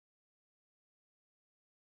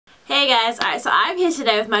Hey guys, alright, so I'm here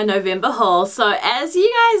today with my November haul. So as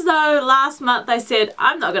you guys know, last month I said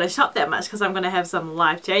I'm not going to shop that much because I'm going to have some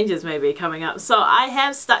life changes maybe coming up. So I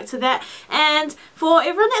have stuck to that, and for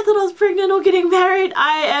everyone that thought I was pregnant or getting married,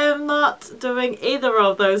 I am not doing either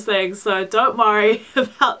of those things, so don't worry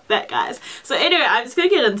about that, guys. So anyway, I'm just going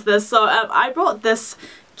to get into this. So I brought this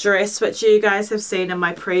dress which you guys have seen in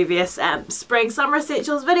my previous spring summer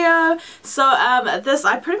essentials video. So this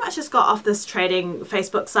I pretty much just got off this trading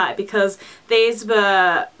Facebook site because these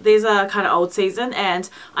are kind of old season, and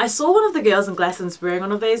I saw one of the girls in Glassons wearing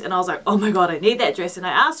one of these and I was like, oh my god, I need that dress. And I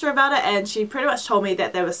asked her about it and she pretty much told me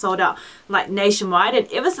that they were sold out like nationwide,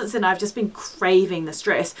 and ever since then I've just been craving this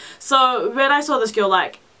dress. So when I saw this girl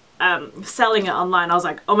like selling it online, I was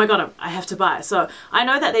like, oh my god, I have to buy it. So I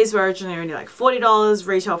know that these were originally only like $40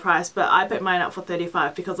 retail price, but I picked mine up for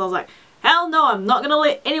 $35 because I was like, hell no, I'm not gonna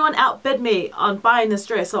let anyone outbid me on buying this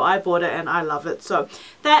dress. So I bought it and I love it. So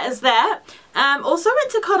that is that. Also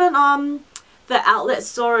went to Cotton On, the outlet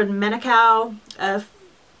store in Manukau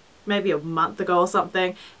maybe a month ago or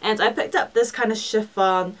something, and I picked up this kind of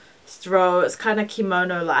chiffon throw. It's kind of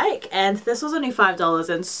kimono like, and this was only $5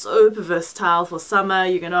 and super versatile for summer.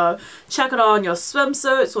 You're gonna chuck it on your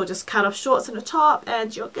swimsuits or just cut off shorts and a top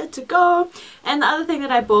and you're good to go. And the other thing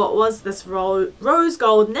that I bought was this rose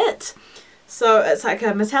gold knit. So it's like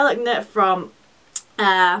a metallic knit from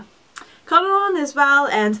Cotton On as well,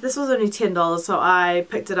 and this was only $10, so I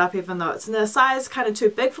picked it up even though it's in a size kind of too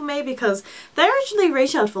big for me because they originally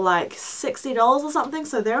retailed for like $60 or something,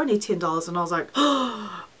 so they're only $10, and I was like,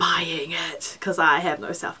 oh, buying it because I have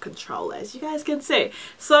no self-control, as you guys can see.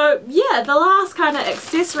 So yeah, the last kind of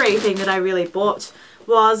accessory thing that I really bought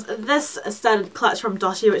was this studded clutch from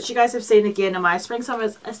Dotti, which you guys have seen again in my spring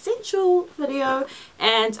summer essential video,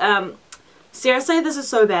 and seriously, this is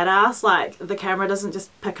so badass. Like, the camera doesn't just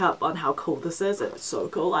pick up on how cool this is. It's so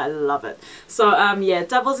cool. I love it. So yeah,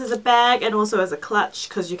 doubles as a bag and also as a clutch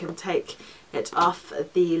because you can take it off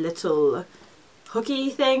the little hooky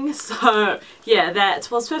thing. So yeah,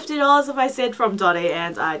 that was $50 if I said from Dotti,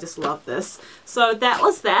 and I just love this. So that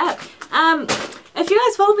was that. If you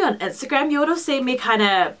guys follow me on Instagram, you would have seen me kind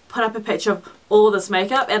of put up a picture of all this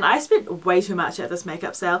makeup, and I spent way too much at this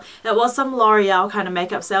makeup sale. It was some L'Oreal kind of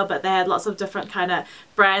makeup sale, but they had lots of different kind of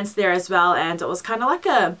brands there as well, and it was kind of like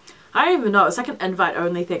a, I don't even know, it's like an invite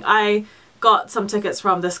only thing. I got some tickets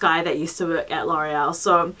from this guy that used to work at L'Oreal,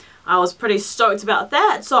 so I was pretty stoked about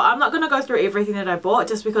that. So I'm not going to go through everything that I bought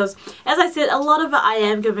just because, as I said, a lot of it I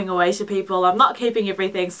am giving away to people. I'm not keeping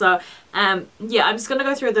everything, so yeah, I'm just going to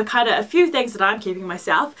go through the kind of a few things that I'm keeping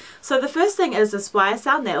myself. So the first thing is this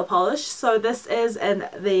YSL nail polish. So this is in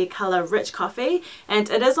the color Rich Coffee, and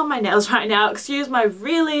it is on my nails right now. Excuse my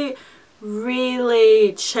really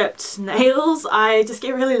chipped nails. I just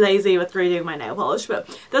get really lazy with redoing my nail polish, but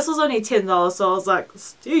this was only $10, so I was like,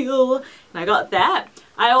 steal, and I got that.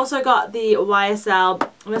 I also got the YSL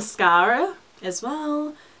mascara as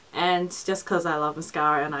well, and just because I love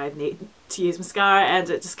mascara and I need to use mascara, and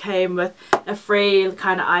it just came with a free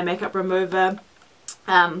kind of eye makeup remover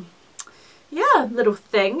yeah, little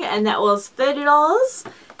thing, and that was $30.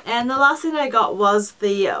 And the last thing I got was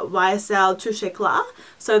the YSL Touche Éclat.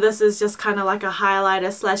 So this is just kind of like a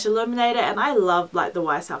highlighter slash illuminator, and I love like the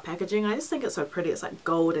YSL packaging. I just think it's so pretty. It's like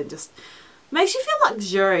gold and just makes you feel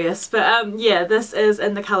luxurious. But yeah, this is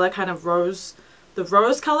in the color kind of rose, the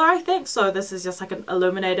rose color, I think. So this is just like an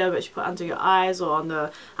illuminator which you put under your eyes or on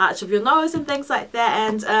the arch of your nose and things like that.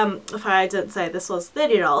 And if I didn't say, this was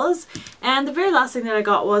 $30. And the very last thing that I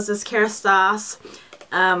got was this Kerastase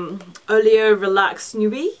Oleo Relax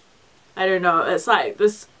Nui. I don't know, it's like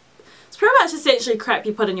this, it's pretty much essentially crap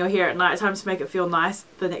you put in your hair at night time to make it feel nice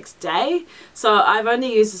the next day. So I've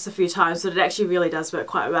only used this a few times, but it actually really does work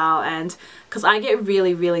quite well, and because I get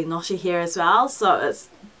really knotty hair as well, so it's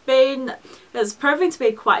proving to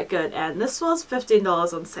be quite good. And this was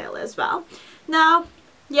 $15 on sale as well. Now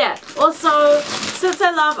yeah, also since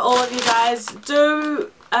I love all of you guys,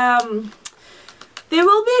 do there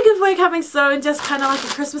will be a giveaway coming soon, just kind of like a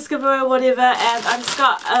Christmas giveaway or whatever, and I've just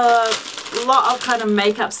got a lot of kind of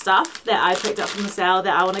makeup stuff that I picked up from the sale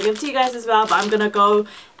that I want to give to you guys as well. But I'm going to go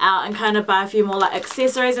out and kind of buy a few more like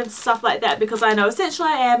accessories and stuff like that, because I know essentially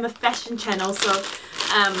I am a fashion channel, so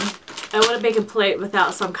it wouldn't be complete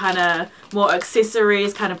without some kind of more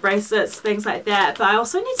accessories, kind of bracelets, things like that. But I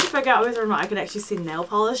also need to figure out whether or not I can actually send nail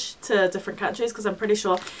polish to different countries, because I'm pretty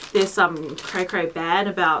sure there's some cray ban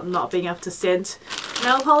about not being able to send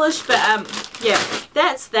nail polish. But yeah,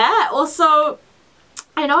 that's that. Also,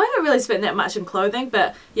 I know I haven't really spent that much in clothing,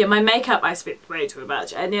 but yeah, my makeup I spent way too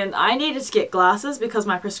much. And then I needed to get glasses because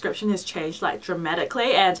my prescription has changed like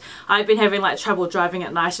dramatically, and I've been having like trouble driving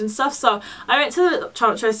at night and stuff. So I went to the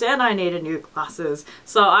optometrist and I needed new glasses.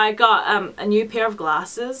 So I got a new pair of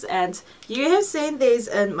glasses, and you have seen these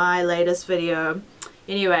in my latest video.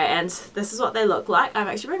 Anyway, and this is what they look like. I'm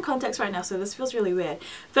actually wearing contacts right now, so this feels really weird.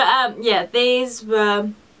 But yeah, these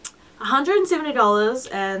were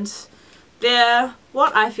 $170, and they're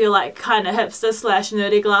what I feel like kind of hipster slash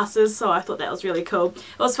nerdy glasses, so I thought that was really cool.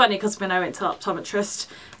 It was funny because when I went to the optometrist,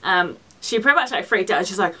 she pretty much like freaked out, and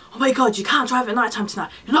she's like, oh my god, you can't drive at night time tonight,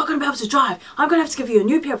 you're not going to be able to drive, I'm going to have to give you a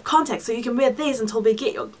new pair of contacts so you can wear these until we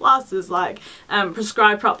get your glasses like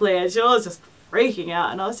prescribed properly. And she was just freaking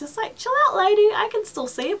out, and I was just like, chill out lady, I can still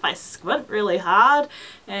see if I squint really hard.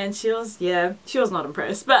 And she was, yeah, she was not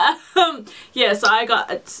impressed. But yeah, so I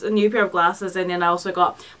got a new pair of glasses, and then I also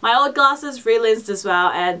got my old glasses re-lensed as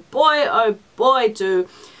well, and boy oh boy do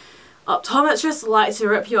optometrists like to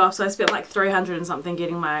rip you off. So I spent like 300 and something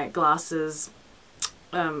getting my glasses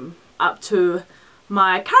up to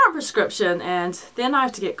my current prescription, and then I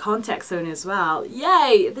have to get contacts soon as well.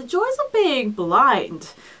 Yay, the joys of being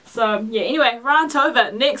blind. So yeah, anyway, rant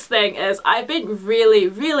over. Next thing is I've been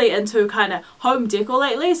really into kind of home decor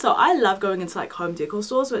lately. So I love going into like home decor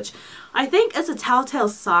stores, which I think is a telltale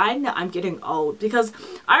sign that I'm getting old, because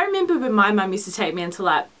I remember when my mum used to take me into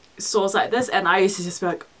like stores like this, and I used to just be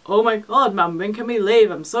like, oh my god mum, when can we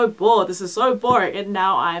leave? I'm so bored, this is so boring. And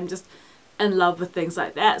now I'm just in love with things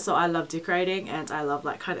like that. So I love decorating, and I love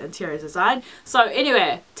like kind of interior design. So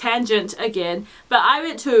anyway, tangent again, but I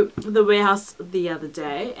went to the warehouse the other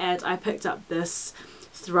day and I picked up this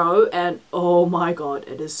throw, and oh my god,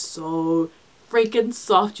 it is so freaking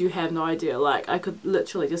soft, you have no idea. Like I could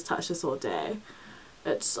literally just touch this all day.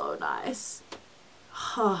 It's so nice.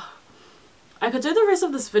 I could do the rest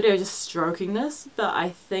of this video just stroking this, but I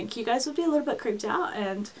think you guys would be a little bit creeped out,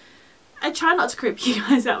 and I try not to creep you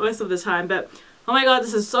guys out most of the time. But oh my god,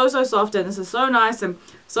 this is so soft, and this is so nice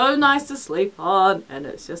to sleep on, and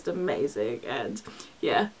it's just amazing. And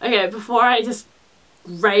yeah, okay, before I just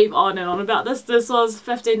rave on and on about this was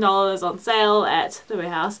 $15 on sale at the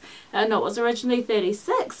warehouse, and it was originally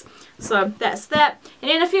 $36. So that's that.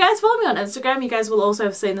 And then if you guys follow me on Instagram, you guys will also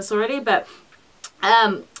have seen this already, but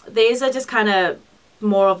these are just kind of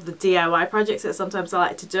more of the DIY projects that sometimes I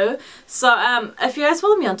like to do. So if you guys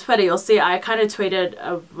follow me on Twitter, you'll see I kind of tweeted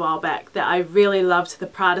a while back that I really loved the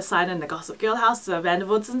Prada sign in the Gossip Girl house, the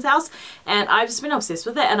Vanderwoodsen's house, and I've just been obsessed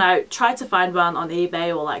with it. And I tried to find one on eBay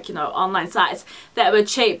or like, you know, online sites that were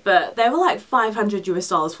cheap, but they were like $500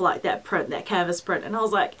 US for like that print, that canvas print, and I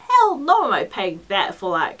was like, hell no am I paying that for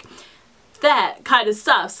like that kind of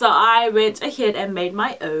stuff. So I went ahead and made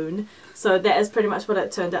my own. So that is pretty much what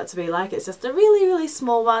it turned out to be like. It's just a really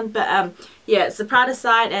small one, but yeah, it's the Prada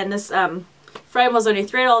side, and this frame was only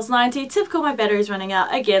 $3.90. Typical, my battery's running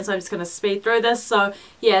out again, so I'm just going to speed through this. So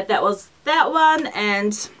yeah, that was that one,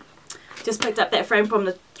 and just picked up that frame from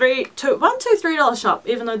the $3 shop,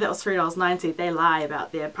 even though that was $3.90. They lie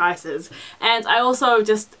about their prices. And I also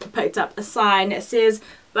just picked up a sign that says,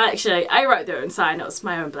 but actually I wrote their own sign, it was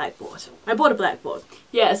my own blackboard. I bought a blackboard.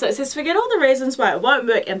 Yeah, so it says, forget all the reasons why it won't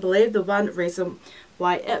work and believe the one reason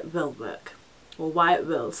why it will work. Or why it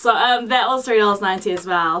will. So that was $3.90 as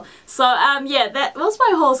well. So yeah, that was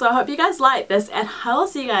my haul. So I hope you guys like this, and I will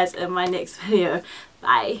see you guys in my next video.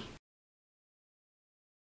 Bye.